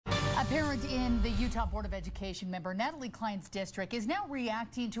Parent in the Utah Board of Education member Natalie Cline's district is now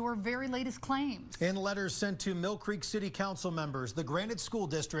reacting to her very latest claims. In letters sent to Millcreek City Council members, the Granite School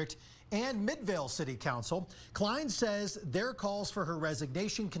District, and Midvale City Council, Cline says their calls for her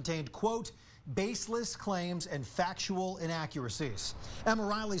resignation contained, quote, baseless claims and factual inaccuracies. Emma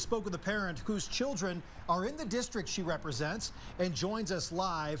Riley spoke with a parent whose children are in the district she represents and joins us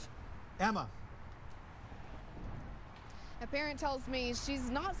live. Emma. A parent tells me she's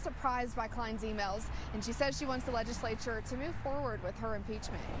not surprised by Cline's emails, and she says she wants the legislature to move forward with her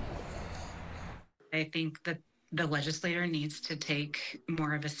impeachment. I think that the legislator needs to take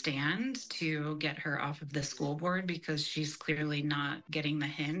more of a stand to get her off of the school board because she's clearly not getting the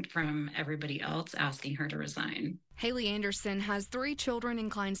hint from everybody else asking her to resign. Hailey Anderson has 3 children in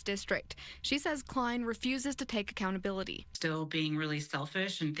Cline's district. She says Cline refuses to take accountability. Still being really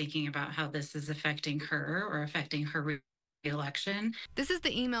selfish and thinking about how this is affecting her or affecting her election. This is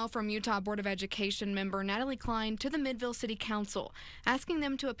the email from Utah Board of Education member Natalie Cline to the Midvale City Council, asking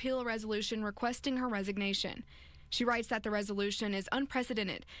them to appeal a resolution requesting her resignation. She writes that the resolution is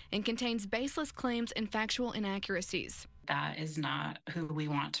unprecedented and contains baseless claims and factual inaccuracies. That is not who we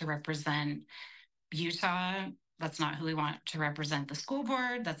want to represent Utah. That's not who we want to represent the school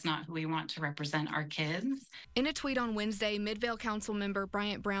board. That's not who we want to represent our kids. In a tweet on Wednesday, Midvale Council member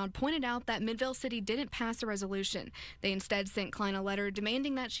Bryant Brown pointed out that Midvale City didn't pass a resolution. They instead sent Cline a letter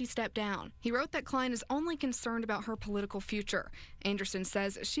demanding that she step down. He wrote that Cline is only concerned about her political future. Anderson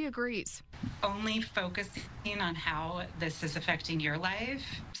says she agrees. Only focusing on how this is affecting your life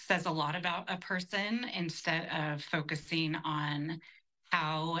says a lot about a person instead of focusing on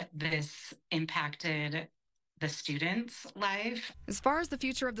how this impacted the student's life. As far as the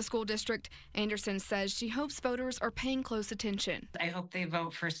future of the school district, Anderson says she hopes voters are paying close attention. I hope they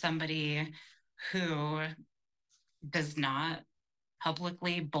vote for somebody who does not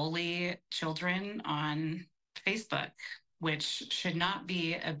publicly bully children on Facebook, which should not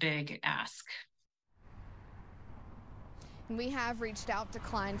be a big ask. We have reached out to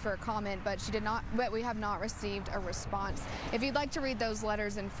Cline for a comment, but we have not received a response. If you'd like to read those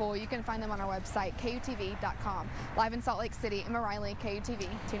letters in full, you can find them on our website, KUTV.com. Live in Salt Lake City, Emma Riley, KUTV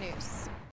 2 News.